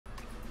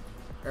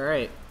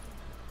Alright.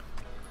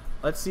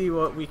 Let's see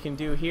what we can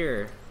do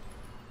here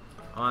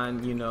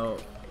on, you know,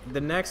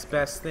 the next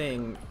best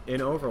thing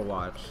in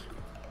Overwatch.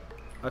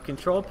 A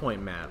control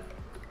point map.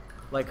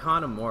 Like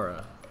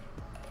Hanamura.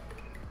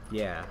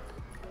 Yeah.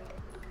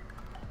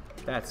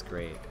 That's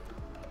great.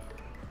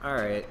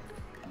 Alright.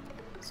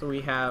 So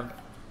we have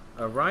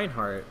a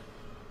Reinhardt,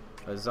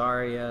 a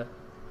Zarya,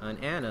 an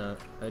Anna,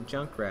 a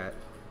Junkrat,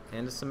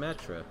 and a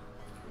Symmetra.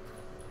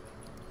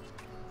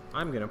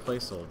 I'm gonna play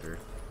Soldier.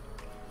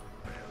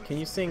 Can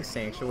you sing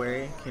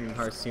Sanctuary? Kingdom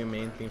Hearts 2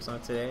 main theme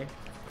song today?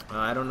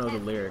 I don't know the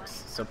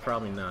lyrics, so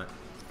probably not.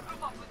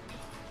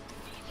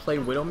 Play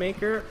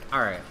Widowmaker?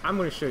 Alright, I'm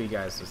gonna show you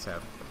guys what's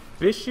happening.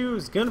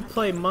 Bishu's gonna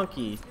play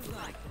Monkey,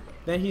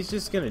 then he's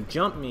just gonna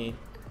jump me,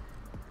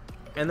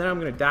 and then I'm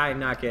gonna die and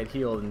not get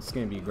healed, and it's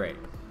gonna be great.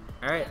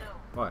 Alright,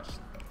 watch.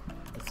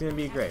 It's gonna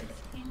be great.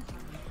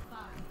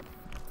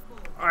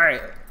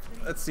 Alright,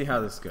 let's see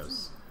how this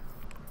goes.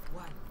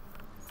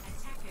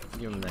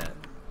 Give him that.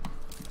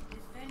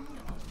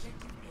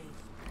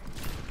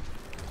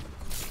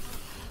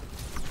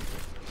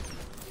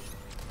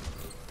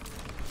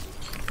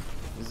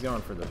 He's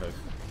going for the hook.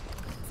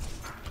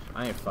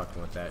 I ain't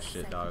fucking with that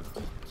shit, dog.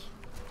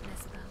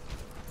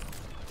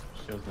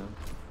 Shield him.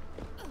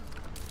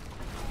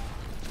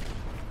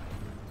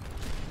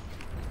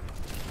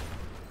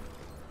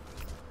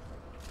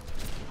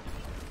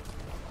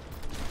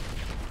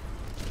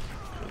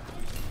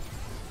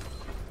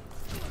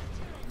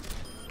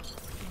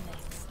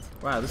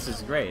 Wow, this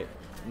is great.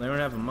 They don't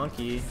have a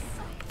monkey,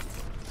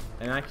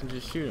 and I can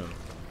just shoot him.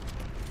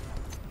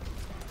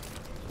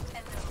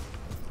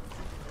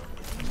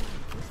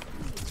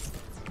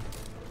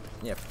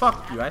 Yeah,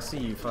 fuck you. I see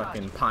you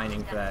fucking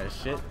pining for that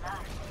shit.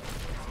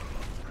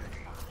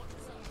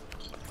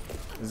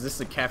 Is this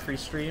a Kephrii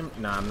stream?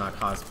 Nah, I'm not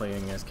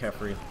cosplaying as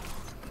Kephrii.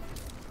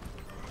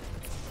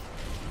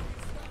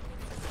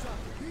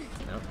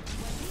 Nope.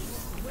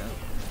 Nope.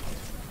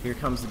 Here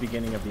comes the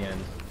beginning of the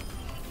end.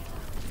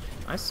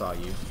 I saw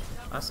you.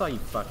 I saw you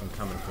fucking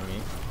coming for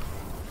me.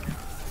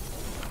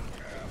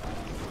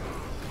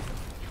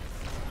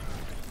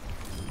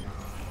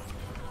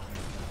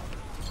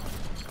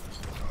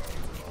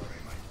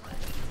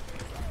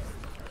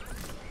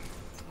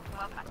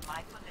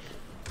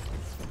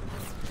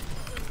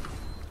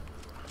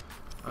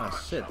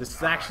 Oh shit, this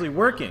is actually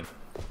working.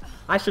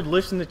 I should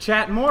listen to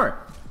chat more.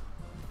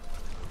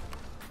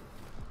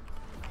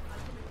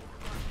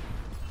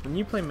 When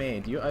you play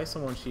May, do you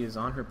ISO when she is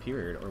on her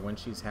period or when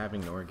she's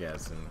having an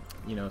orgasm?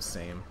 You know,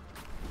 same.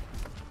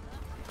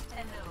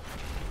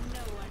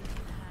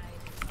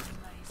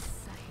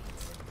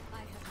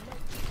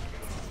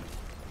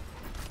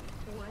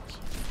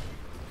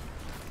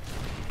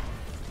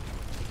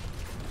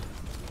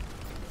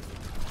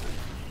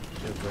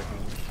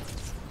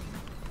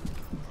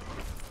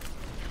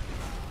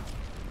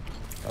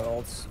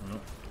 Ults.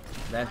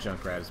 That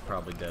Junkrat is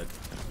probably dead.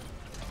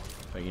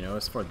 But you know,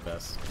 it's for the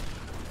best.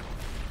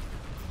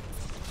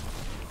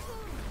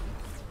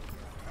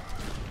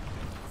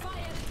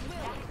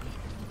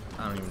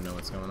 I don't even know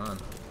what's going on.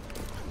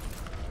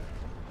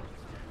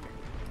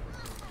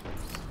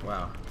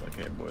 Wow.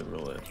 Okay, boy,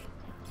 real edge.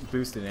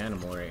 Boosted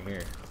animal right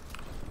here.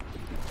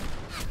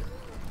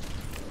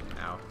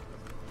 Ow.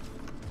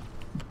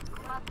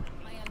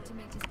 My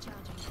ultimate is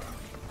charging.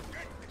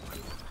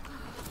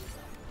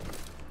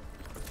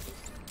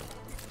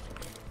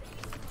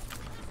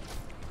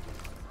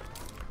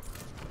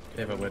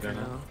 They have a Widow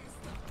now.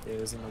 Yeah,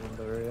 he's in the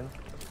window area.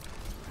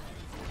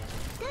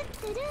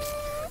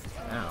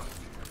 Ow.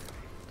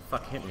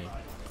 Fuck hit me.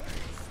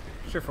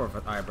 Surefour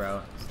with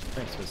eyebrow.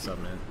 Thanks for the sub,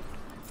 man.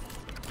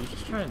 You're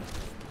just trying to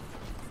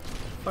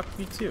fuck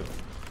you too.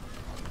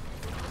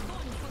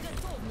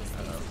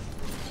 Uh-oh.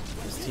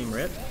 This team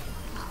rip?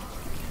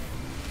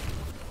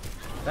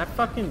 That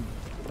fucking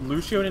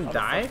Lucio didn't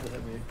die?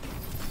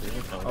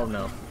 Oh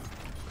no.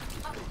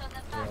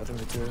 Yeah, I think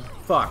me too.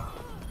 Fuck.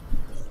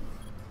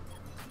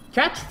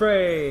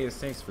 Catchphrase!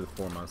 Thanks for the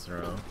 4 months in a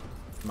row.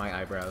 My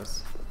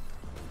eyebrows.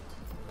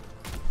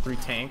 3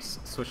 tanks,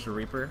 switch to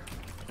Reaper.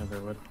 Never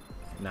would.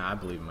 Nah, I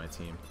believe in my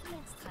team.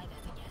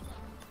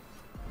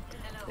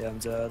 Yeah, I'm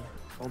dead.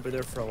 Won't be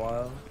there for a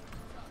while.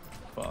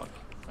 Fuck.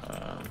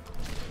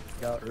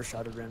 Got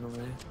earthshotted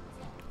randomly.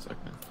 It's okay.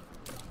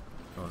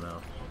 Oh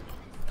no.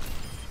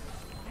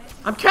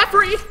 I'm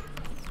Kephrii!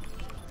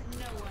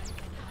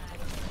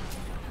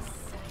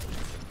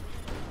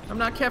 I'm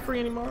not Kephrii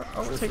anymore.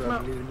 Oh, Sure, take him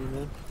out. Oh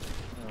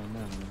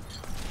man.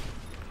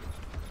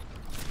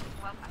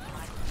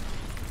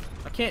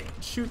 I can't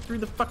shoot through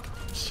the fuck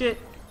shit.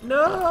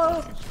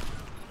 No!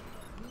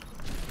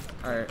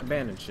 Alright,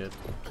 abandon shit.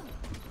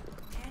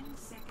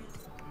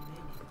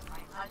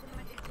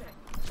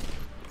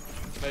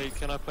 Hey,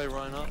 can I play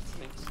Reinhardt?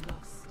 Thanks.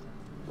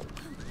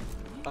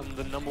 I'm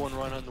the #1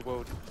 Reinhardt in the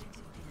world.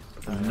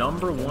 The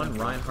 #1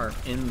 Reinhardt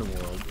in the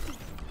world.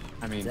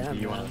 I mean, Damn,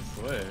 do you man. want to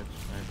switch?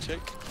 Check.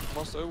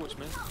 Master Overwatch,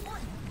 man.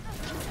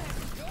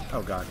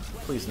 Oh god,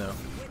 please no.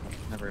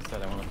 Never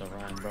said I wanted to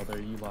Ryan,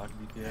 brother. You lock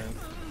DPS.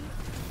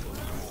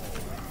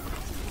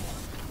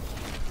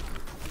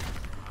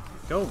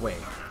 Go away.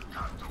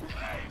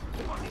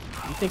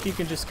 You think you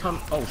can just come?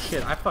 Oh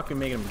shit! I fucking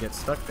made him get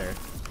stuck there.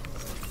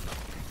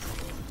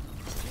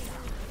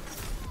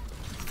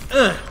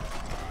 Ugh.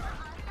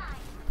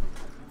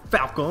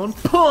 Falcon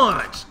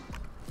punch.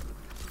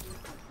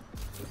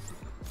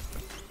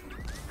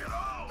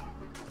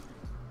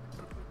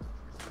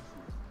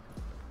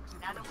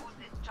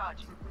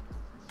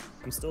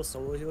 I'm still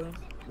solo healing.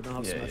 We don't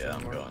have Yeah, smash yeah, I'm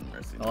anymore. going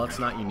Mercy. Oh, it's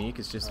not unique.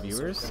 It's just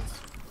viewers. Okay.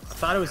 I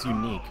thought it was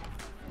unique.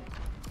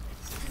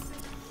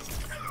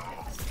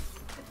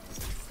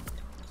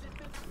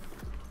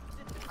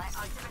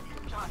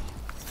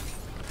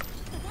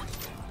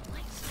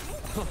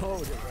 Oh,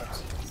 get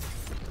wrecked.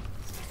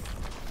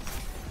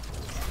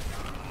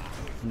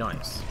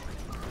 Nice.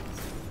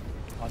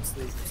 On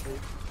sleep.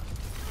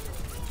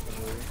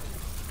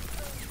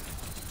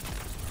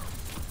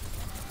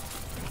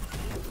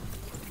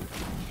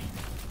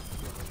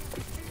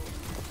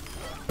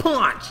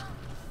 Punch.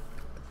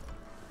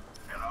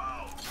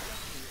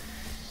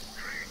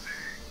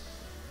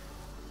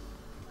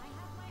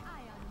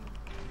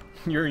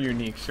 You're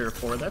unique,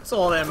 Surefour. That's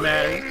all that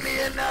matters. Bring me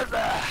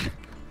another!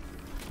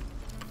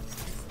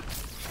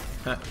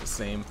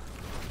 Same.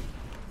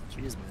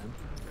 Jeez, man.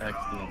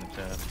 XD in the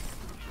chat.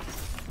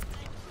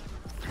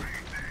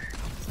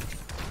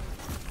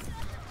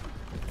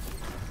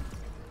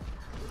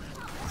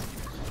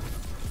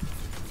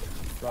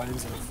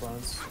 Ryan's in the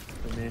front.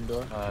 The main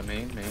door.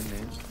 Main.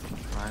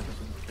 Ryan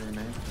pushing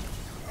main.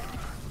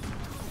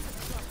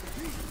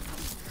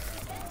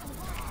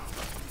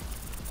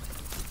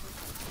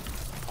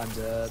 I'm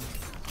dead.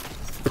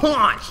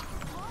 Punch!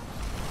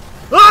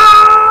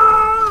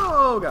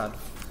 Oh god.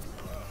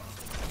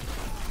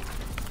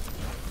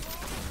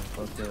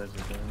 Both killers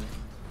are dead.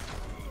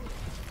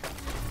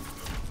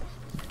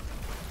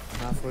 I'm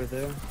halfway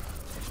there.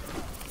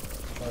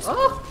 Last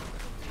Oh!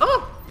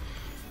 Oh!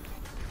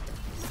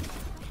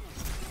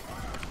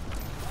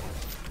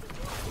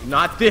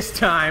 Not this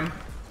time.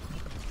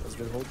 That was a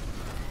good hold.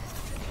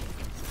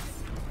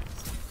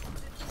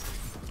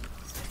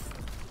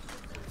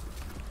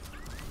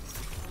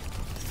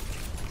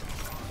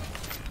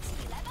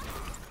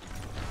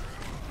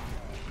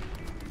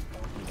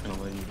 He's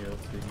gonna let you heal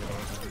so you can get all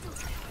of them.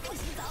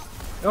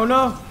 Oh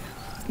no!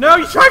 No,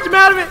 you charged him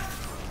out of it!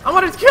 I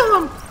wanted to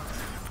kill him!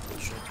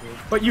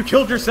 But you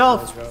killed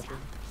yourself!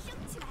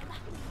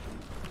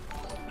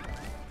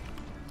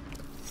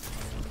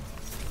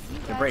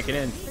 They're breaking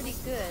in. Pretty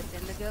good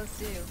in the go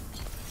Sue.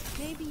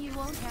 Maybe you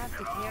won't have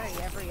to carry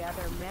every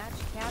other match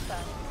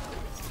Kappa.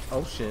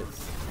 Oh shit.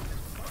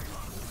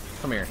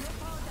 Come here.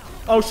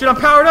 Oh shit, I'm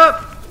powered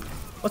up!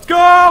 Let's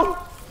go!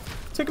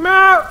 Take him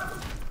out!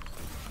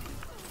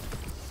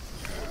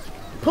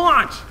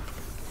 Punch!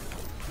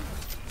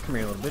 Come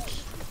here, little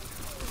bitch.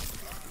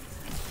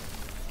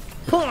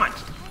 Punch!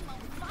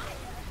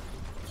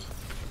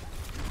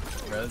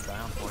 Red, die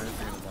on point if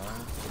you're gonna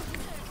die.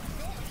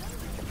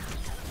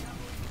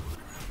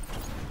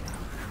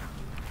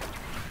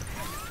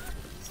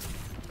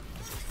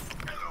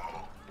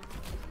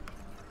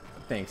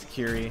 Thanks,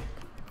 Kephrii,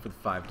 for the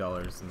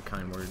 $5 and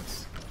kind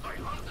words.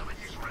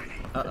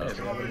 Uh-oh.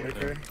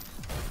 Widowmaker.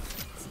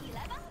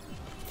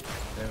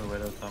 They have a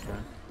Widow top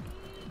right.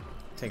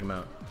 Take him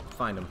out.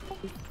 Find him.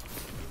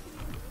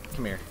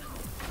 Come here.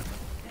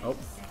 Oh.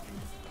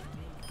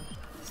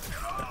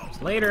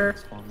 Later.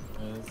 Spawn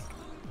guys.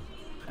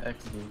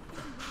 XD.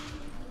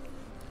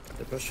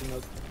 They're pushing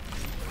up.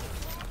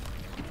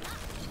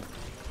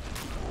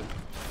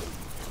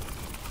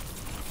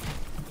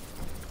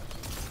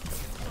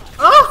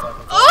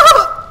 Oh!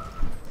 Oh!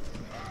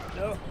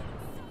 No!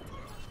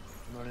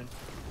 I'm running.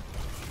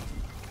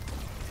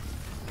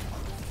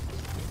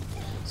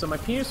 So my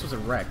penis was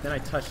erect, then I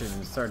touched it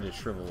and it started to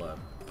shrivel up.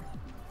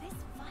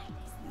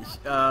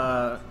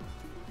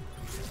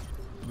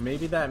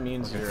 Maybe that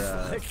means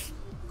you're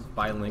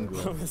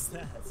bilingual. What was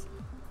that?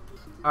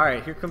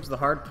 Alright, here comes the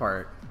hard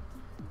part.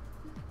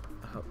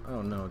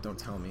 Oh no, don't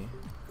tell me.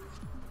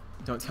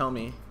 Don't tell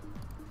me.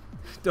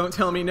 Don't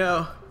tell me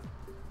no.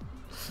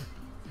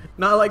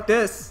 Not like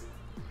this.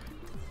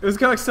 It was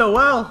going so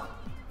well.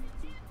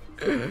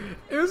 It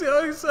was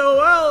going so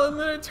well, and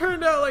then it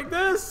turned out like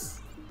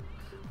this.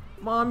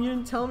 Mom, you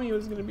didn't tell me it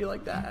was gonna be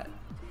like that.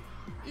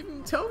 You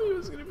didn't tell me it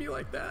was gonna be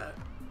like that.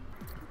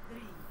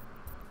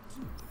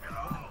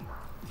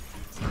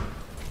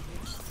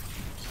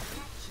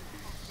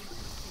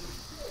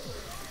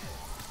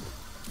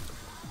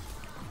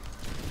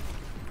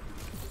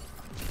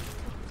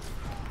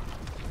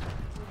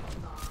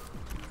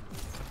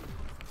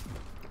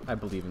 I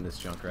believe in this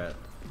Junkrat.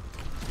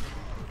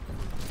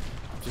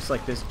 Just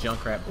like this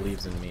Junkrat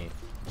believes in me.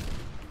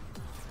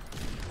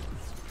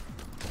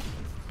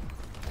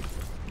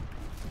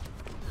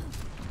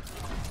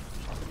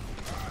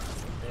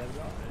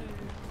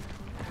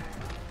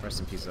 Rest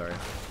in peace, Zarya.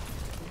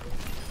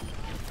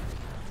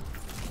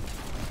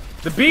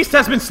 The beast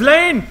has been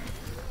slain!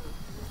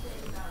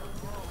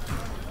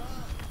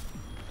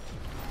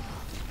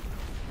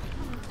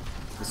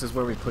 This is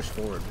where we push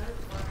forward.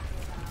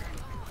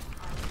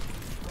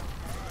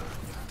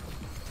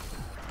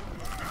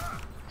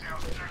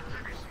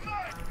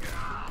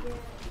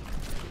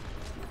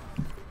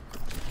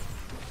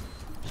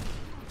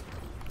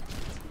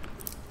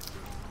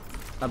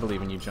 I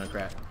believe in you,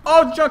 Junkrat.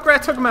 Oh,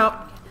 Junkrat took him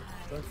out!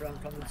 Don't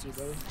front, coming to you,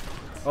 brother.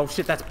 Oh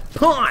shit, that's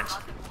punch!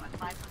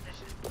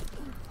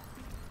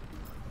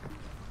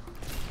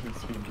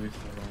 He's being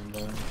boosted around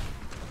there.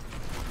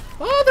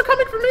 Oh, they're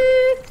coming for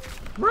me!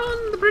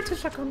 Run, the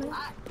British are coming.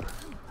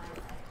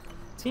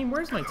 Team,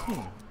 where's my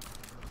team?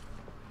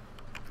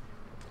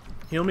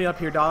 Heal me up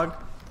here, dog.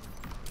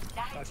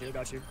 Got you,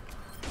 got you.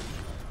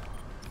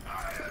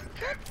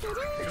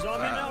 He's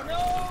on me now,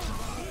 no!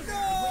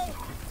 No!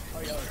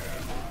 Oh, yeah.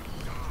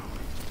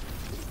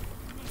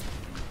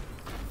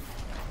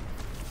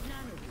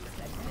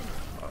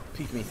 Oh,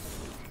 peek me.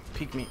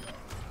 Peek me.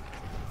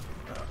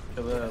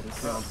 Kill the guy on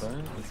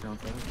side. This guy on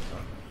side.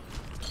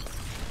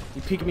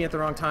 You peeked me at the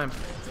wrong time.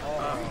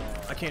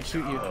 I can't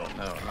shoot you. Oh,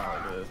 no,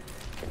 not like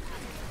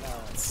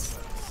this.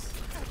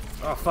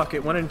 Oh, fuck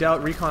it. When in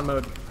doubt, recon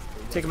mode.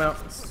 Take him out.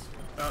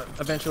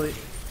 Eventually.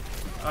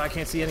 I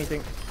can't see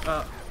anything.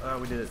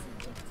 We did it.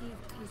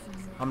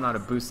 I'm not a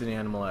boosted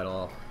animal at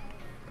all.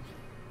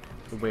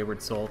 The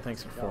Wayward Soul.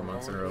 Thanks for 4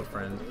 months in a row,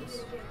 friend.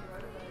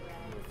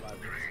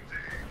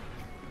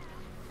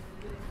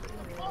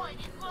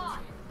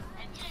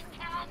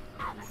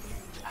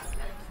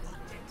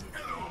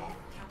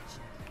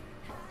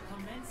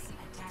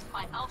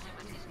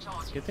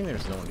 Good thing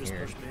there's no one Just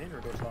here. push main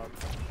or go top?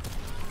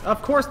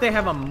 Of course they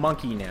have a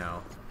monkey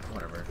now.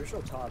 Whatever. We're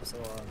still top, so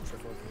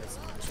Surefour can get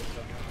some shit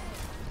done.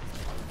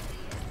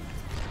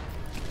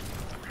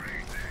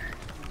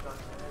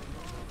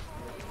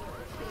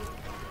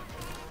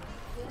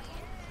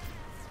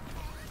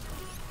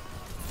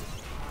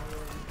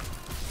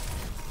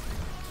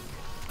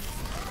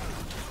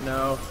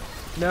 No.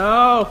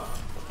 No!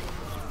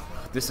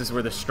 This is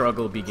where the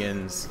struggle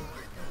begins.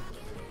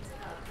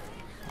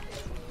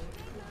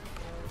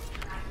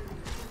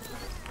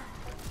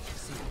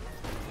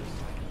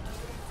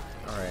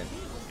 Alright.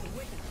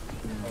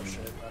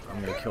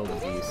 I'm gonna kill the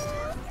beast.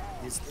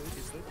 He's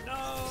asleep.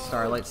 No!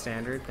 Starlight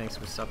Standard, thanks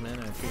for subbing in,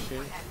 I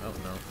appreciate it. Oh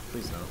no,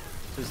 please no.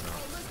 Please no.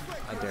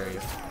 I dare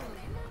you.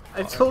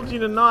 I told you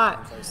to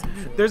not!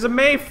 There's a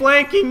Mei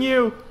flanking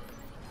you!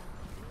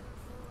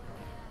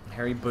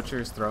 Harry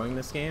Butcher's throwing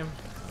this game?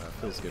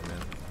 Feels good, man.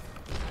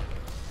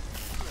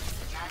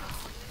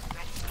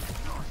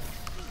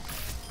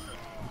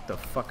 What the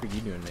fuck are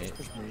you doing, mate?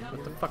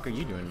 What the fuck are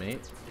you doing,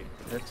 mate?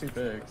 They have 2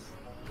 bigs.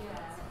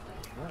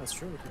 No, that's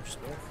true. We can just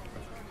go.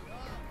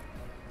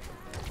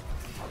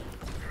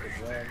 Good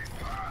job.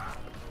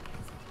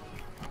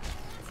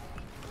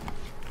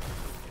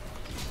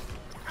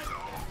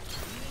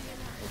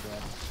 Good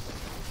job.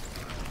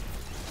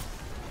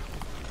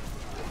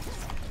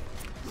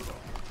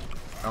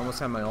 I almost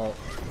had my ult.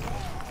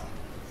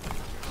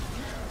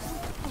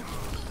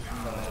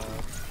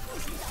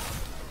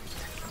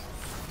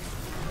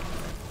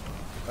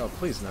 Oh,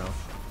 please no.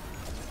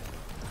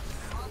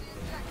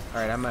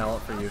 Alright, I have my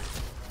ult for you.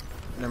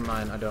 Never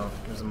mind, I don't.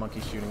 There's a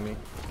monkey shooting me.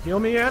 Heal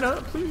me,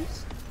 Anna,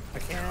 please. I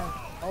can't.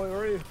 Oh, where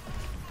are you?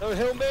 Oh,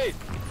 heal me!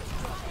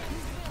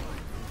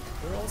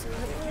 Where else are you?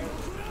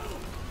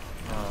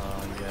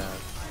 Oh, yeah.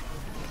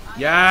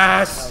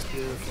 Yes! That's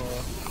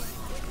beautiful.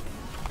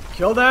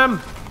 Kill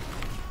them!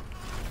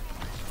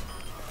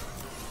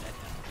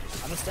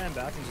 I'm gonna stand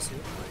back and just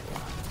shoot.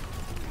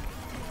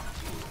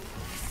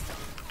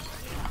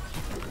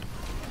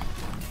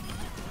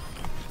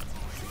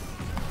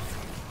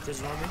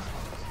 Just on me.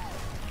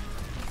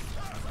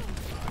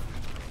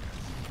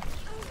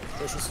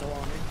 Fish is still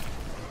on me.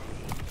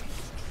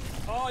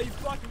 Oh, you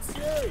fucking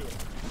serious?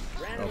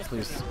 Oh,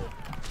 please.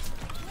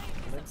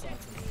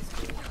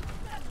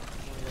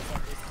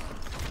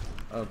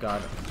 Oh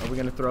god. Are we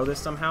gonna throw this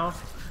somehow?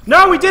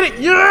 No, we did it!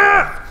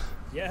 Yeah!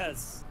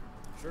 Yes.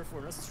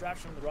 Surefour, nice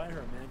distraction on the right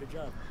her, man. Good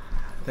job.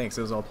 Thanks,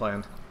 it was all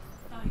planned.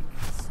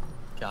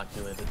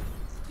 Calculated.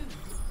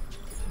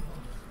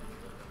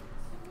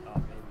 Oh,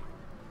 maybe.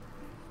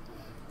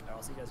 Alright,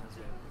 I'll see you guys next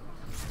game.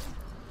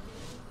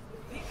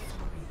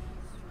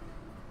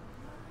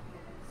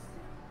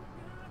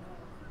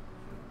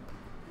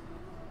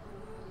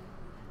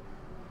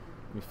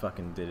 We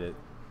fucking did it.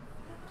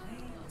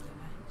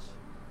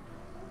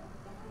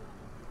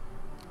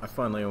 I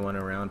finally went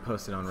around,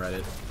 posted on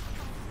Reddit.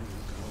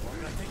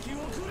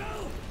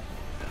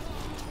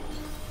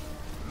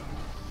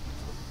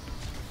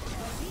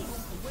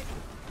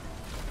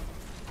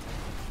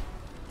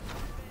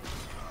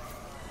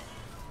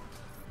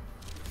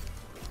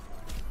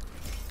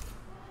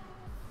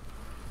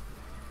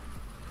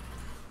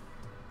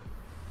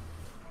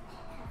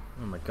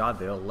 Oh my god,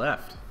 they all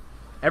left.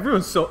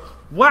 Everyone's so...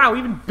 Wow,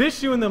 even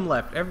Bishu and them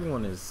left.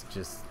 Everyone is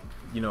just,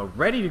 you know,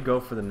 ready to go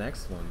for the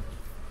next one.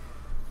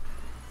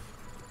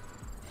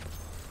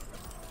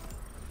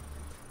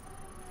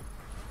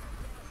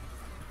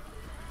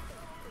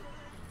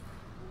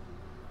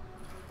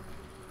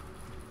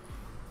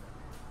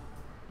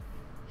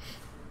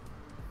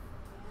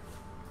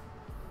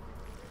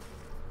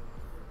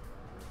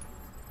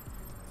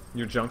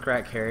 Your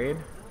Junkrat carried?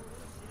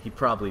 He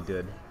probably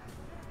did.